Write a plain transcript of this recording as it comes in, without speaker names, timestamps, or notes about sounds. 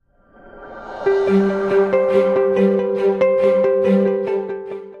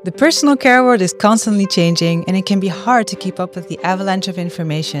The personal care world is constantly changing, and it can be hard to keep up with the avalanche of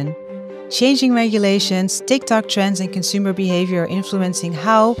information. Changing regulations, TikTok trends, and consumer behavior are influencing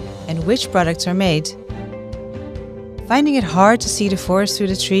how and which products are made. Finding it hard to see the forest through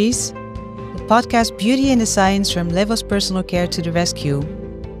the trees? The podcast Beauty and the Science from Levos Personal Care to the rescue.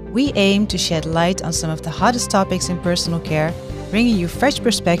 We aim to shed light on some of the hottest topics in personal care, bringing you fresh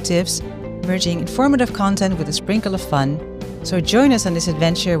perspectives, merging informative content with a sprinkle of fun. So join us on this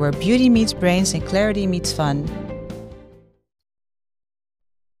adventure where beauty meets brains and clarity meets fun.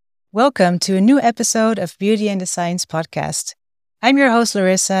 Welcome to a new episode of Beauty and the Science podcast. I'm your host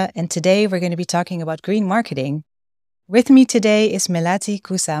Larissa, and today we're going to be talking about green marketing. With me today is Melati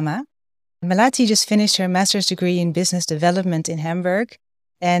Kusama. Melati just finished her master's degree in business development in Hamburg,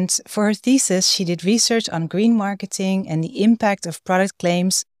 and for her thesis she did research on green marketing and the impact of product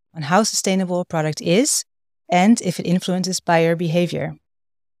claims on how sustainable a product is and if it influences buyer behavior.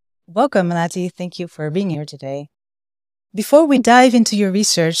 Welcome, Melati. Thank you for being here today. Before we dive into your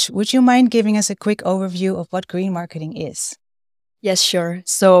research, would you mind giving us a quick overview of what green marketing is? Yes, sure.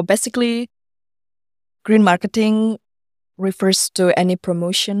 So basically, green marketing refers to any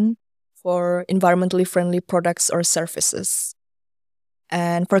promotion for environmentally friendly products or services.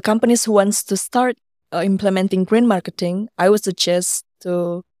 And for companies who wants to start implementing green marketing, I would suggest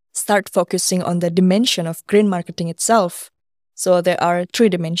to start focusing on the dimension of green marketing itself. So there are three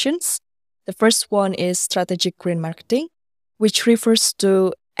dimensions. The first one is strategic green marketing, which refers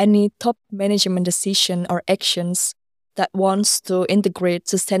to any top management decision or actions that wants to integrate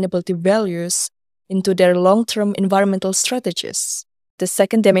sustainability values into their long-term environmental strategies. The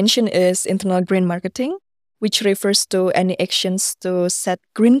second dimension is internal green marketing, which refers to any actions to set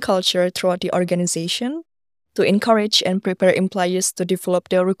green culture throughout the organization, to encourage and prepare employees to develop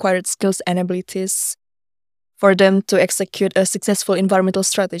their required skills and abilities for them to execute a successful environmental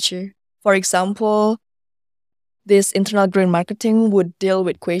strategy. For example, this internal green marketing would deal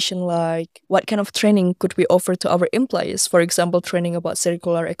with questions like what kind of training could we offer to our employees? For example, training about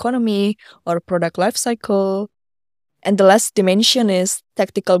circular economy or product life cycle. And the last dimension is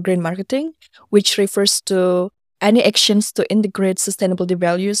tactical green marketing, which refers to any actions to integrate sustainability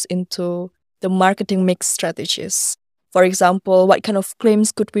values into the marketing mix strategies. For example, what kind of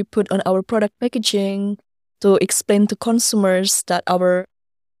claims could we put on our product packaging to explain to consumers that our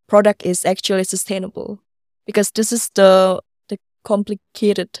product is actually sustainable? Because this is the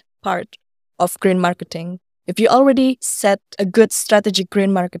complicated part of green marketing. If you already set a good strategic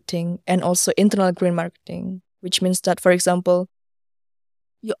green marketing and also internal green marketing, which means that, for example,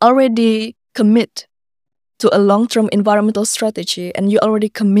 you already commit to a long-term environmental strategy and you already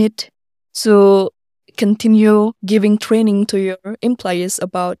commit to continue giving training to your employees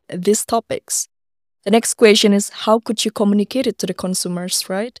about these topics. The next question is, how could you communicate it to the consumers,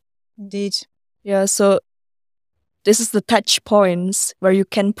 right? Indeed. Yeah, so this is the touch points where you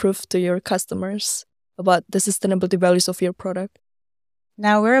can prove to your customers about the sustainability values of your product.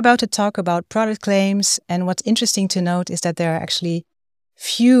 Now we're about to talk about product claims, and what's interesting to note is that there are actually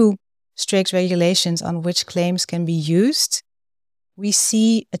few strict regulations on which claims can be used. We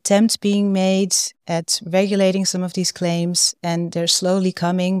see attempts being made at regulating some of these claims, and they're slowly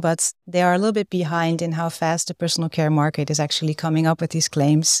coming, but they are a little bit behind in how fast the personal care market is actually coming up with these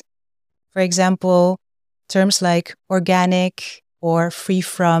claims. For example, terms like organic or free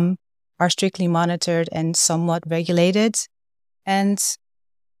from are strictly monitored and somewhat regulated. And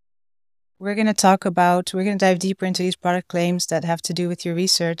we're going to dive deeper into these product claims that have to do with your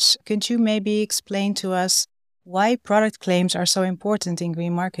research. Could you maybe explain to us why product claims are so important in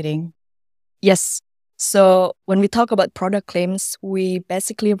green marketing? Yes. So when we talk about product claims, we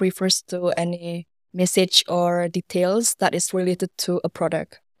basically refers to any message or details that is related to a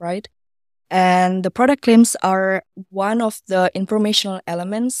product, right? And the product claims are one of the informational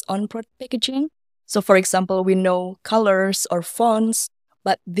elements on product packaging. So for example, we know colors or fonts,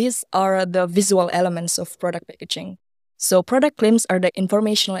 but these are the visual elements of product packaging. So product claims are the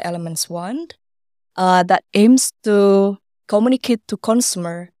informational elements one that aims to communicate to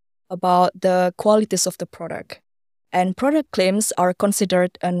consumer about the qualities of the product. And product claims are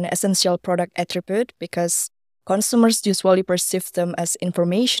considered an essential product attribute because consumers usually perceive them as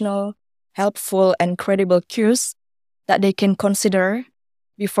informational, helpful, and credible cues that they can consider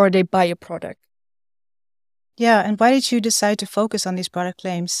before they buy a product. Yeah, and why did you decide to focus on these product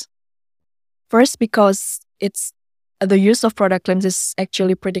claims? First, because the use of product claims is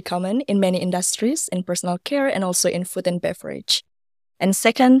actually pretty common in many industries, in personal care and also in food and beverage. And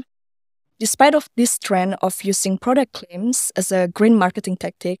second, despite of this trend of using product claims as a green marketing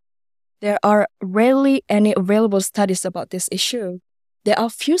tactic, there are rarely any available studies about this issue. there are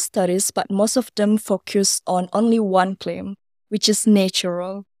few studies, but most of them focus on only one claim, which is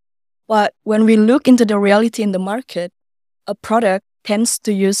natural. But when we look into the reality in the market, a product tends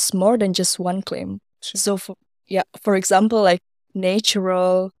to use more than just one claim. Sure. So, for example, like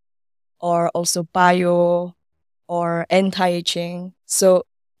natural or also bio or anti-aging. So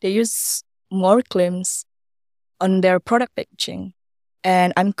they use more claims on their product packaging.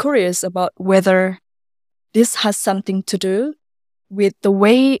 And I'm curious about whether this has something to do with the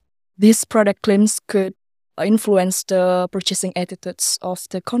way these product claims could influence the purchasing attitudes of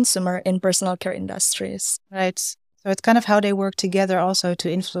the consumer in personal care industries. Right. So it's kind of how they work together also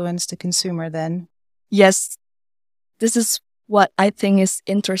to influence the consumer then. Yes, this is what I think is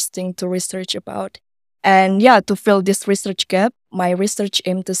interesting to research about. And yeah, to fill this research gap, my research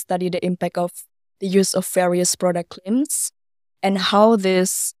aimed to study the impact of the use of various product claims and how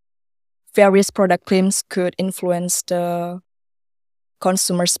these various product claims could influence the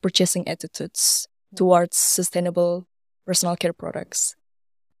consumers' purchasing attitudes towards sustainable personal care products.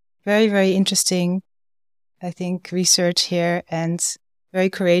 Very, very interesting, I think, research here, and very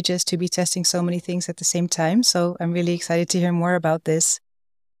courageous to be testing so many things at the same time. So I'm really excited to hear more about this.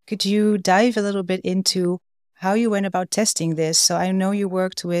 Could you dive a little bit into how you went about testing this? So I know you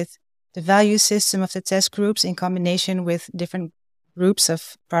worked with the value system of the test groups in combination with different groups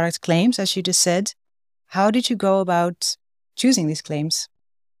of product claims, as you just said. How did you go about choosing these claims?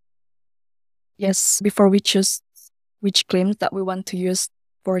 Yes, before we choose which claims that we want to use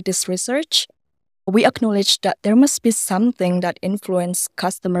for this research, we acknowledge that there must be something that influences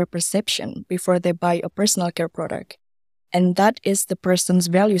customer perception before they buy a personal care product. And that is the person's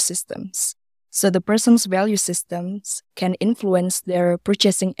value systems. So the person's value systems can influence their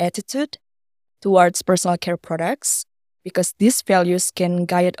purchasing attitude towards personal care products because these values can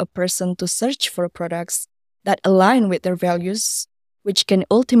guide a person to search for products that align with their values, which can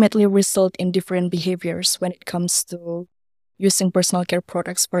ultimately result in different behaviors when it comes to using personal care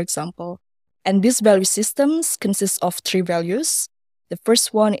products, for example. And these value systems consist of three values. The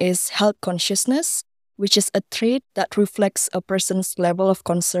first one is health consciousness, which is a trait that reflects a person's level of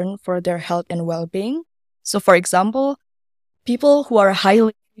concern for their health and well-being. So, for example, people who are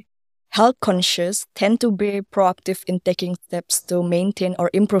highly health conscious tend to be proactive in taking steps to maintain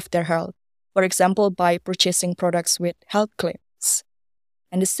or improve their health, for example, by purchasing products with health claims.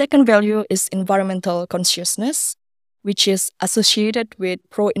 And the second value is environmental consciousness, which is associated with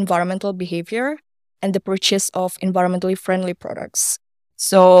pro-environmental behavior and the purchase of environmentally friendly products.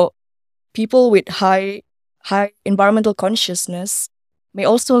 So people with high environmental consciousness may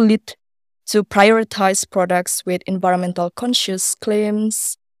also lead to prioritize products with environmental conscious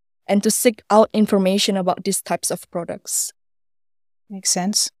claims and to seek out information about these types of products. Makes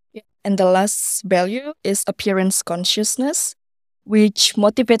sense. And the last value is appearance consciousness, which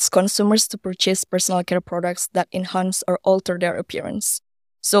motivates consumers to purchase personal care products that enhance or alter their appearance.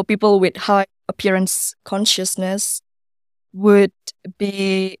 So people with high appearance consciousness would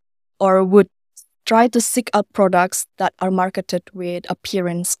try to seek out products that are marketed with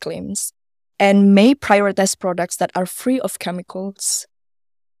appearance claims and may prioritize products that are free of chemicals.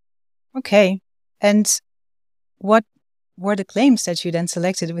 Okay. And what were the claims that you then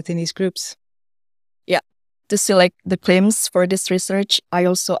selected within these groups? To select the claims for this research, I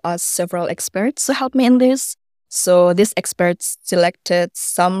also asked several experts to help me in this. So these experts selected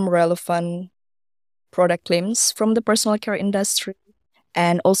some relevant product claims from the personal care industry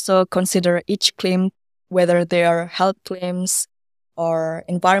and also consider each claim, whether they are health claims or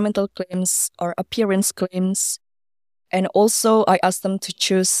environmental claims or appearance claims. And also I asked them to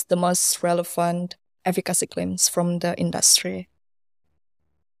choose the most relevant efficacy claims from the industry.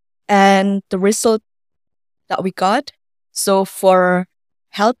 And the result that we got. So for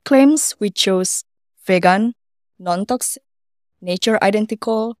health claims, we chose vegan, non-toxic, nature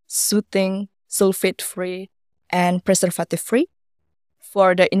identical, soothing, sulfate-free, and preservative-free.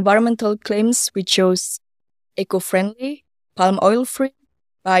 For the environmental claims, we chose eco-friendly, palm oil-free,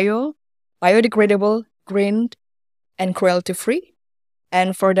 bio, biodegradable, green, and cruelty-free.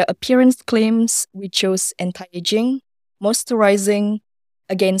 And for the appearance claims, we chose anti-aging, moisturizing,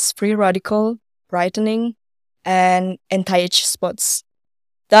 against free radical, brightening, and anti-age spots.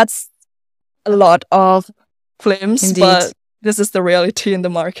 That's a lot of claims, Indeed. but this is the reality in the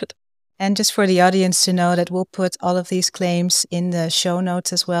market. And just for the audience to know that we'll put all of these claims in the show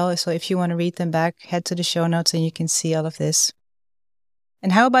notes as well. So if you want to read them back, head to the show notes and you can see all of this.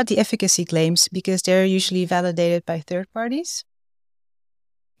 And how about the efficacy claims? Because they're usually validated by third parties.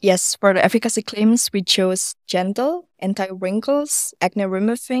 Yes, for the efficacy claims, we chose gentle, anti-wrinkles, acne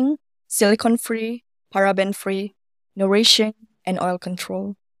removing, silicone-free, paraben-free, nourishing, and oil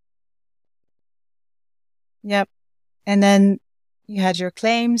control. Yep. And then you had your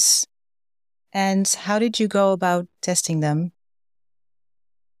claims. And how did you go about testing them?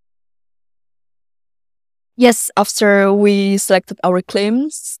 Yes, after we selected our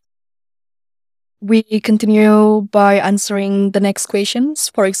claims, we continue by answering the next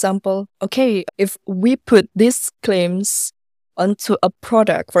questions. For example, okay, if we put these claims onto a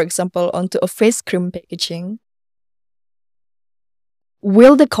product, for example, onto a face cream packaging,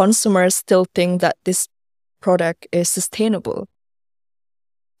 will the consumer still think that this product is sustainable?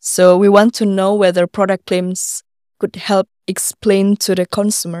 So we want to know whether product claims could help explain to the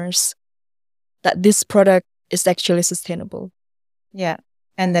consumers that this product is actually sustainable. Yeah.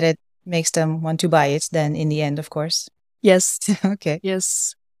 And that it makes them want to buy it then in the end, of course. Yes. Okay.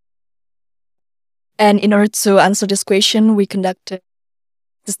 Yes. And in order to answer this question, we conducted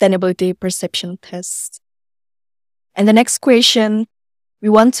sustainability perception tests. And the next question, we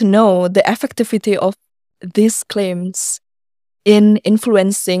want to know the effectivity of these claims in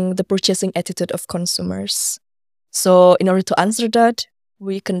influencing the purchasing attitude of consumers. So in order to answer that,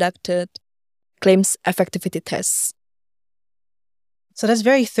 we conducted claims effectivity tests. So that's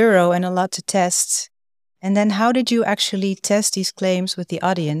very thorough and a lot to test. And then how did you actually test these claims with the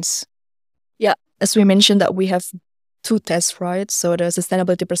audience? Yeah, as we mentioned that we have two tests, right? So the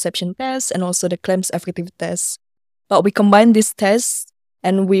sustainability perception test and also the claims effectivity test. But we combined these tests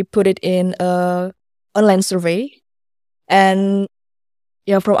and we put it in a online survey. And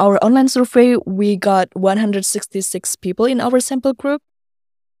yeah, from our online survey, we got 166 people in our sample group.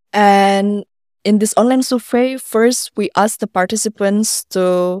 And in this online survey, first we asked the participants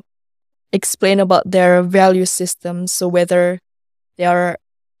to explain about their value system. So whether they are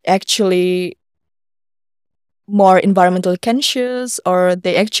actually more environmental conscious or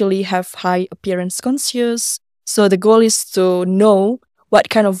they actually have high appearance conscious. So the goal is to know what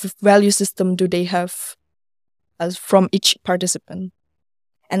kind of value system do they have as from each participant.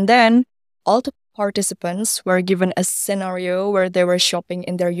 And then all the participants were given a scenario where they were shopping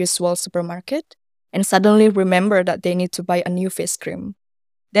in their usual supermarket and suddenly remember that they need to buy a new face cream.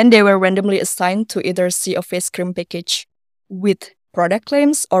 Then they were randomly assigned to either see a face cream package with product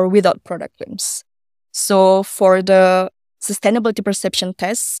claims or without product claims. So for the sustainability perception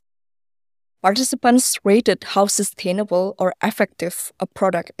test, participants rated how sustainable or effective a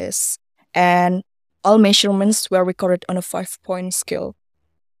product is, and all measurements were recorded on a 5-point scale.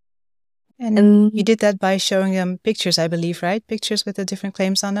 And you did that by showing them pictures, I believe, right? Pictures with the different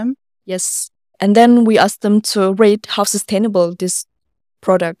claims on them? Yes. And then we asked them to rate how sustainable this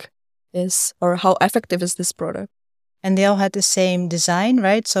product is or how effective is this product. And they all had the same design,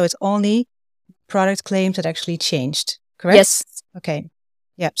 right? So it's only product claims that actually changed, correct? Yes. Okay.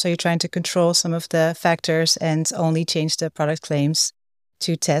 Yeah. So you're trying to control some of the factors and only change the product claims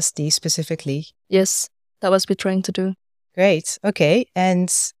to test these specifically. Yes. That was what we're trying to do. Great. Okay.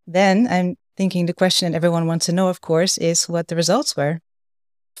 And then I'm thinking the question that everyone wants to know, of course, is what the results were.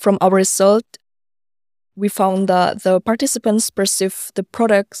 From our result, we found that the participants perceive the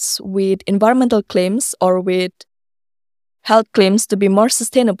products with environmental claims or with health claims to be more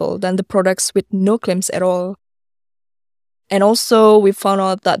sustainable than the products with no claims at all. And also, we found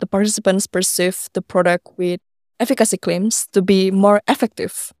out that the participants perceive the product with efficacy claims to be more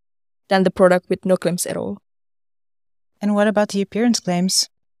effective than the product with no claims at all. And what about the appearance claims?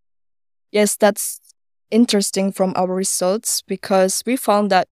 Yes, that's interesting from our results because we found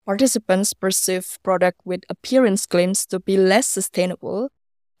that participants perceive product with appearance claims to be less sustainable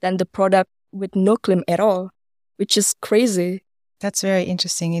than the product with no claim at all, which is crazy. That's very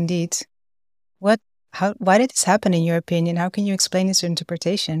interesting indeed. Why did this happen in your opinion? How can you explain this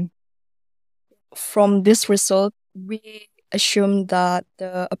interpretation? From this result, we assume that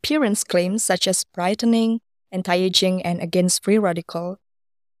the appearance claims such as brightening, anti-aging, and against free radical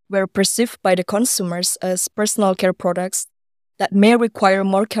were perceived by the consumers as personal care products that may require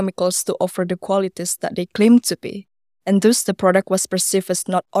more chemicals to offer the qualities that they claim to be, and thus the product was perceived as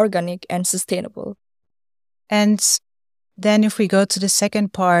not organic and sustainable. And then if we go to the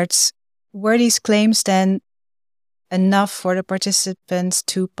second part, were these claims then enough for the participants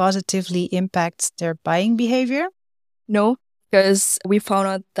to positively impact their buying behavior? No, because we found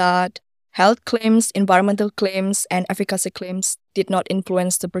out that health claims, environmental claims, and efficacy claims did not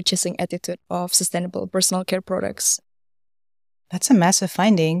influence the purchasing attitude of sustainable personal care products. That's a massive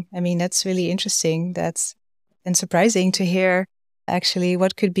finding. I mean, that's really interesting. And surprising to hear actually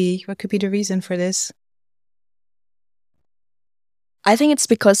what could be the reason for this. I think it's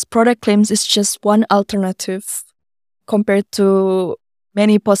because product claims is just one alternative compared to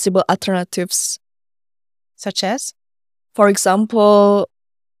many possible alternatives. Such as? For example,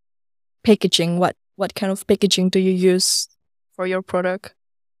 packaging. What kind of packaging do you use for your product?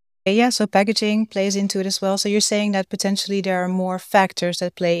 Yeah, so packaging plays into it as well. So you're saying that potentially there are more factors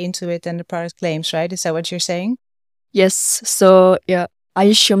that play into it than the product claims, right? Is that what you're saying? Yes. So yeah, I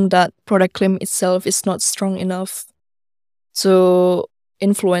assume that product claim itself is not strong enough to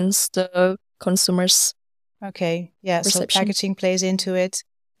influence the consumers' Okay, yeah, so perception. packaging plays into it.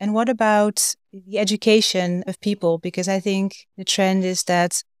 And what about the education of people? Because I think the trend is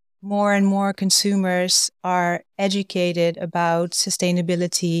that more and more consumers are educated about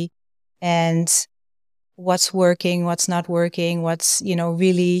sustainability and what's working, what's not working, what's,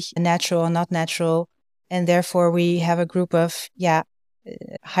 really natural and not natural. And therefore we have a group of,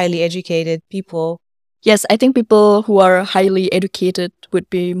 highly educated people. Yes, I think people who are highly educated would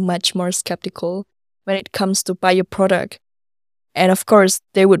be much more skeptical when it comes to buy a product. And of course,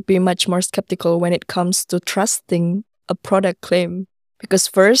 they would be much more skeptical when it comes to trusting a product claim. Because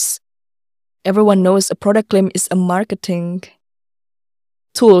first, everyone knows a product claim is a marketing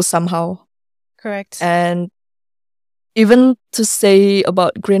tool somehow. Correct. And even to say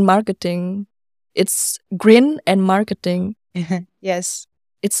about green marketing, it's green and marketing. Yes.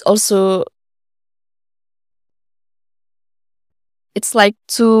 It's also, it's like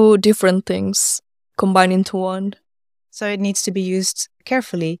two different things combined into one. So it needs to be used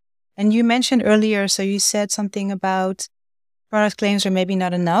carefully. And you mentioned earlier, so you said something about product claims are maybe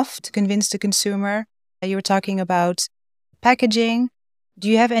not enough to convince the consumer. You were talking about packaging. Do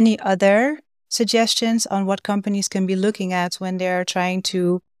you have any other suggestions on what companies can be looking at when they're trying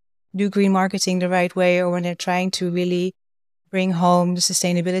to do green marketing the right way, or when they're trying to really bring home the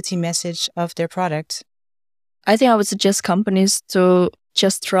sustainability message of their product? I think I would suggest companies to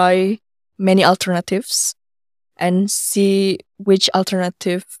just try many alternatives and see which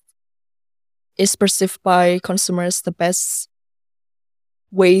alternative is perceived by consumers the best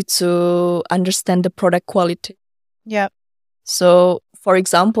way to understand the product quality. Yeah. So, for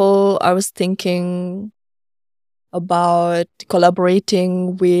example, I was thinking about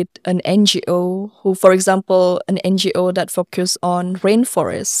collaborating with an NGO who, for example, an NGO that focus on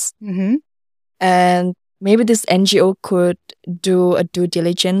rainforests. Mm-hmm. And maybe this NGO could do a due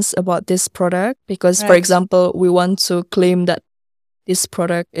diligence about this product because, for Right. example, we want to claim that this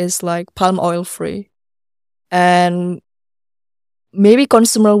product is like palm oil free. And maybe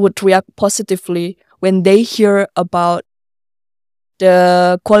consumer would react positively when they hear about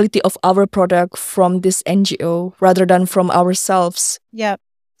the quality of our product from this NGO rather than from ourselves. Yeah.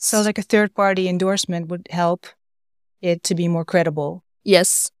 So like a third party endorsement would help it to be more credible.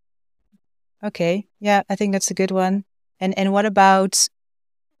 Yes. Okay. Yeah, I think that's a good one. And what about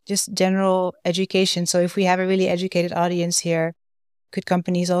just general education? So if we have a really educated audience here, could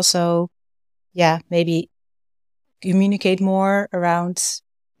companies also, maybe communicate more around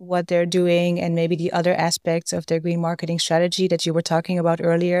what they're doing and maybe the other aspects of their green marketing strategy that you were talking about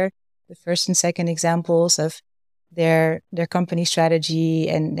earlier, the first and second examples of their company strategy,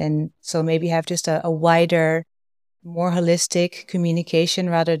 and so maybe have just a wider, more holistic communication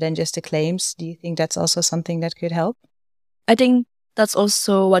rather than just the claims. Do you think that's also something that could help? I think that's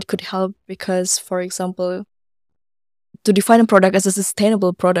also what could help because, for example, to define a product as a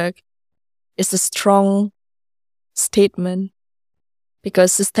sustainable product is a strong statement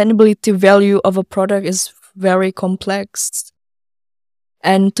because sustainability value of a product is very complex.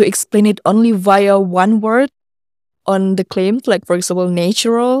 And to explain it only via one word on the claim, like for example,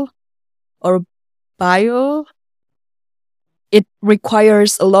 natural or bio, it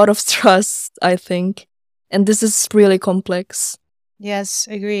requires a lot of trust, I think. And this is really complex. Yes,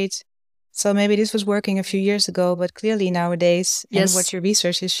 agreed. So maybe this was working a few years ago, but clearly nowadays, and what Yes. your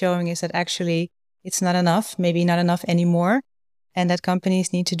research is showing is that actually it's not enough, maybe not enough anymore, and that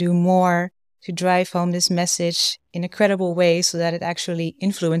companies need to do more to drive home this message in a credible way so that it actually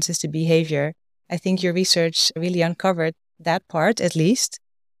influences the behavior. I think your research really uncovered that part, at least.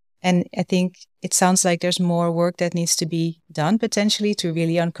 And I think it sounds like there's more work that needs to be done potentially to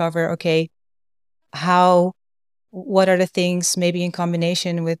really uncover, okay, what are the things maybe in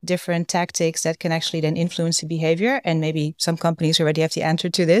combination with different tactics that can actually then influence the behavior? And maybe some companies already have the answer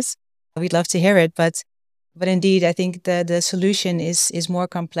to this. We'd love to hear it, but indeed, I think the solution is more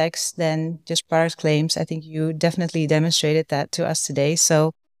complex than just product claims. I think you definitely demonstrated that to us today.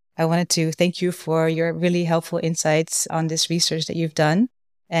 So I wanted to thank you for your really helpful insights on this research that you've done,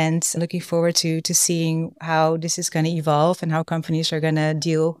 and looking forward to seeing how this is going to evolve and how companies are going to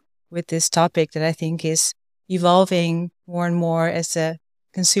deal with this topic that I think is evolving more and more as the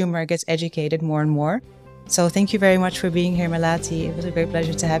consumer gets educated more and more. So thank you very much for being here, Melati. It was a great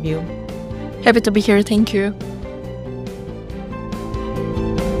pleasure to have you. Happy to be here. Thank you.